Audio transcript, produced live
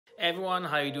Everyone,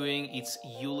 how you doing? It's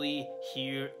Yuli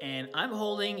here, and I'm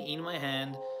holding in my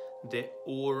hand the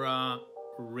Oura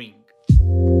Ring.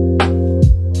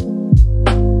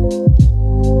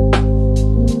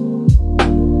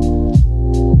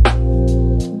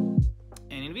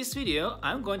 And in this video,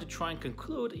 I'm going to try and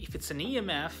conclude if it's an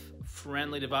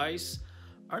EMF-friendly device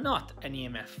or not an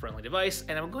EMF-friendly device,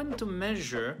 and I'm going to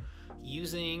measure,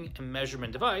 using a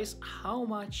measurement device, how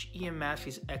much EMF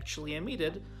is actually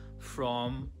emitted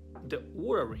from the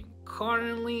Oura Ring.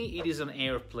 Currently it is on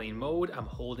airplane mode. I'm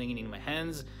holding it in my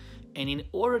hands, and in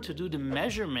order to do the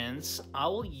measurements I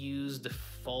will use the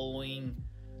following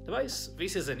device.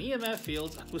 This is an EMF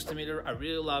field acoustimeter. I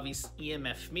really love this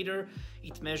EMF meter.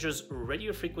 It measures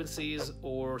radio frequencies,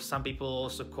 or some people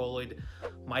also call it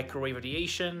microwave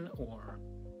radiation or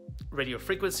radio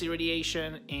frequency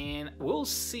radiation, and we'll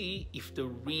see if the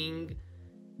ring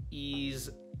is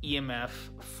EMF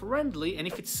friendly and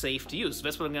if it's safe to use.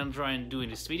 That's what I'm gonna try and do in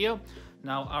this video.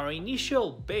 Now, our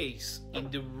initial base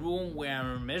in the room where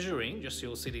I'm measuring, just so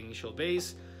you'll see the initial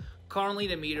base, currently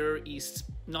the meter is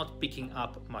not picking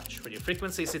up much radio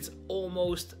frequencies. It's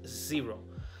almost zero.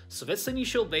 So that's the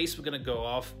initial base we're gonna go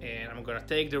off, and I'm gonna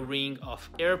take the ring off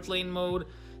airplane mode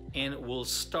and we'll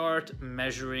start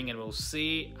measuring and we'll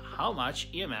see how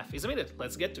much EMF is emitted.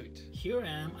 Let's get to it. Here I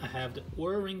am. I have the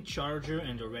Oura Ring charger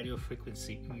and the radio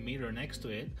frequency meter next to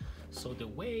it. So the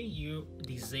way you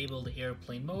disable the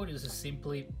airplane mode is to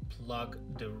simply plug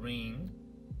the ring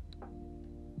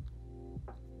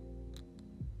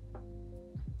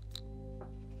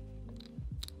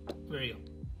there you go.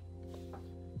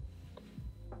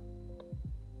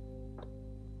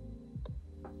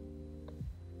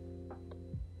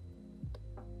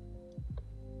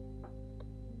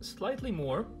 Slightly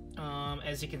more,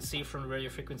 as you can see from the radio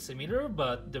frequency meter,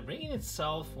 but the ring in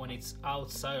itself, when it's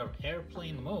outside of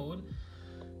airplane mode,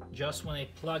 just when I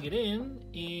plug it in,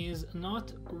 is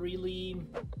not really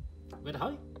that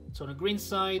high. So on the green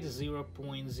side,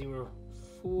 0.04,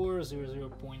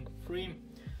 0.3,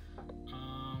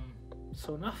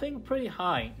 so nothing pretty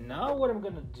high. Now what I'm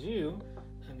gonna do,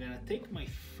 I'm gonna take my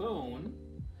phone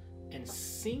and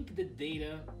sync the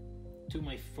data to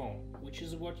my phone, which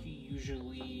is what you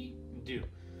usually do.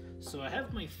 So I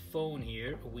have my phone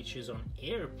here, which is on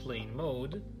airplane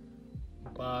mode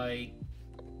by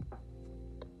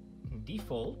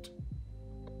default,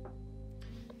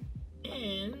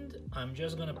 and I'm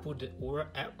just gonna put the Oura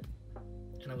app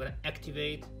and I'm gonna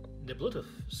activate the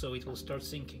Bluetooth so it will start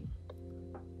syncing.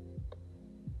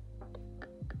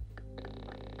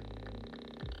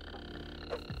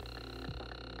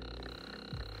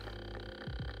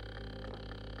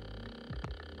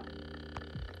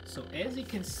 So as you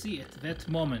can see at that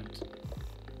moment,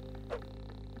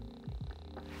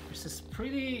 this is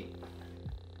pretty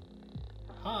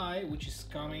high, which is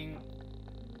coming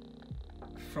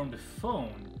from the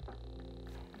phone.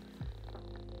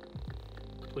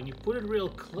 But when you put it real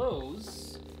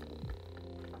close,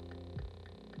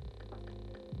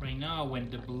 right now when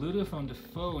the Bluetooth on the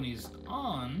phone is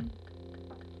on,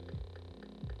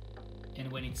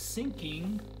 and when it's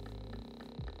syncing,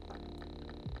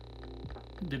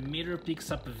 the meter picks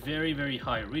up very, very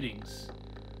high readings.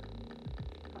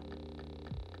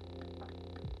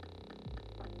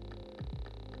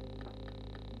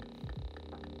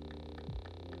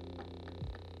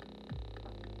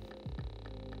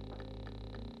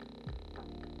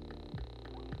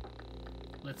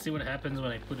 Let's see what happens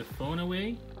when I put the phone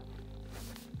away.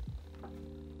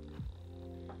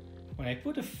 When I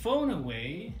put the phone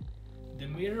away, the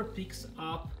meter picks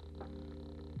up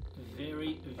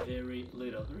very, very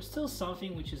little. There's still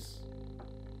something which is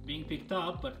being picked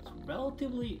up, but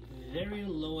relatively very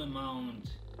low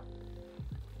amount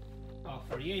of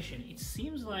variation. It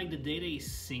seems like the data is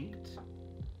synced,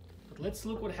 but let's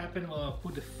look what happened when I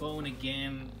put the phone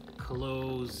again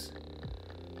close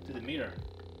to the meter.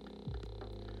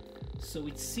 So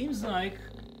it seems like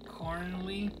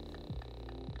currently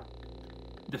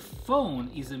the phone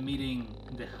is emitting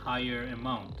the higher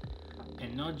amount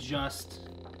and not just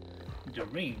the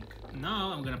ring.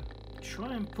 Now I'm gonna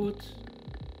try and put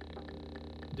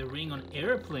the ring on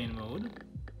airplane mode,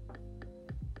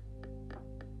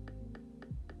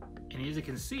 and as you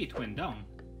can see, it went down.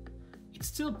 It's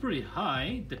still pretty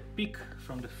high, the peak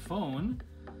from the phone,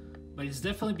 but it's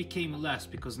definitely became less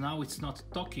because now it's not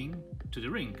talking to the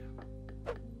ring.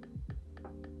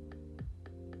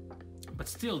 But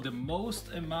still, the most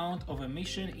amount of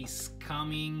emission is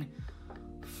coming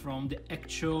from the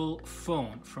actual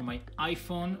phone, from my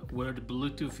iPhone where the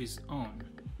Bluetooth is on.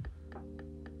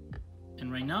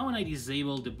 And right now when I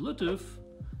disable the Bluetooth,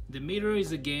 the meter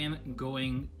is again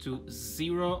going to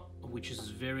 0 which is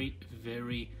very,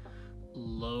 very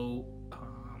low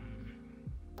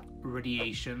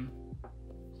radiation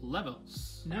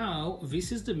levels. Now,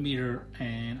 this is the mirror,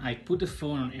 and I put the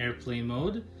phone on airplane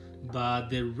mode, but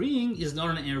the ring is not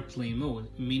on airplane mode,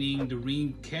 meaning the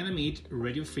ring can emit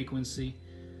radio frequency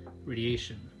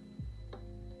radiation.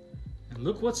 And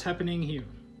look what's happening here.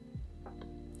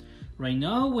 Right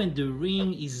now, when the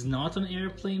ring is not on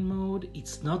airplane mode,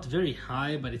 it's not very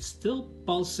high, but it's still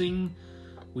pulsing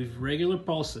with regular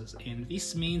pulses, and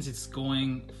this means it's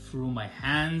going through my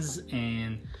hands,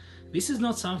 and this is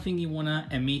not something you want to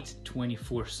emit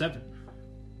 24/7.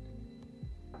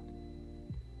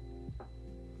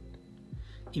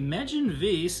 Imagine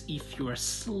this if you are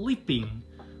sleeping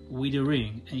with a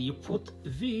ring and you put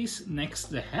this next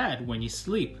to the head when you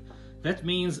sleep. That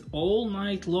means all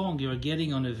night long you're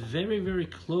getting on a very, very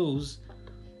close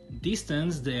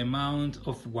distance the amount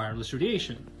of wireless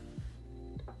radiation.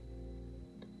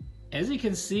 As you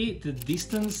can see, the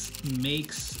distance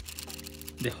makes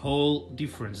the whole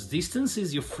difference. Distance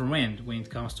is your friend when it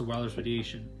comes to wireless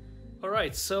radiation.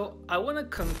 Alright, so I want to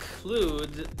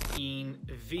conclude in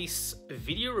this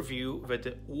video review that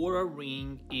the Oura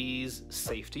Ring is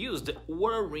safe to use. The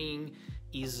Oura Ring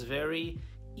is very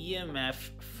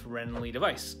EMF-friendly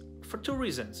device for two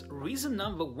reasons. Reason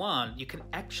number one, you can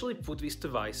actually put this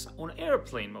device on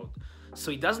airplane mode,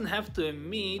 so it doesn't have to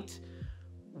emit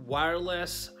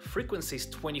wireless frequencies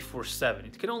 24/7.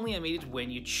 It can only emit it when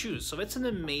you choose. So that's an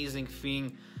amazing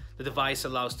thing the device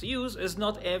allows to use, as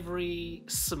not every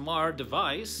smart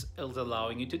device is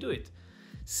allowing you to do it.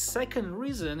 Second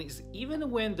reason is even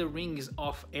when the ring is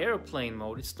off airplane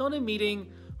mode, it's not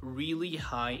emitting really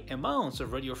high amounts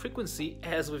of radio frequency,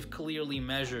 as we've clearly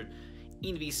measured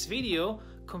in this video,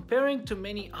 comparing to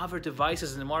many other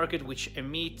devices in the market which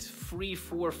emit 3,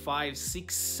 4, 5,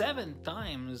 6, 7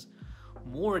 times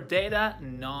more data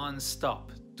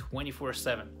non-stop,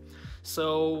 24/7.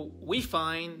 So we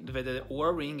find that the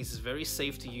Oura Ring is very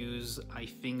safe to use. I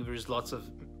think there's lots of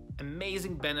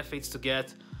amazing benefits to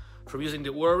get from using the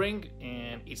Oura Ring,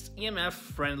 and it's EMF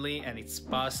friendly and it's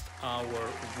passed our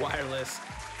wireless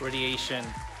radiation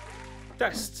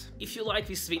test. If you like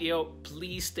this video,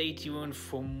 please stay tuned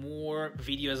for more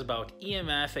videos about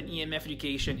EMF and EMF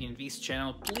education in this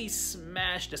channel. Please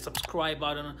smash the subscribe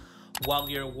button while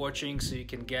you're watching so you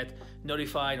can get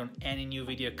notified on any new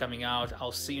video coming out.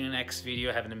 I'll see you in the next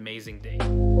video. Have an amazing day.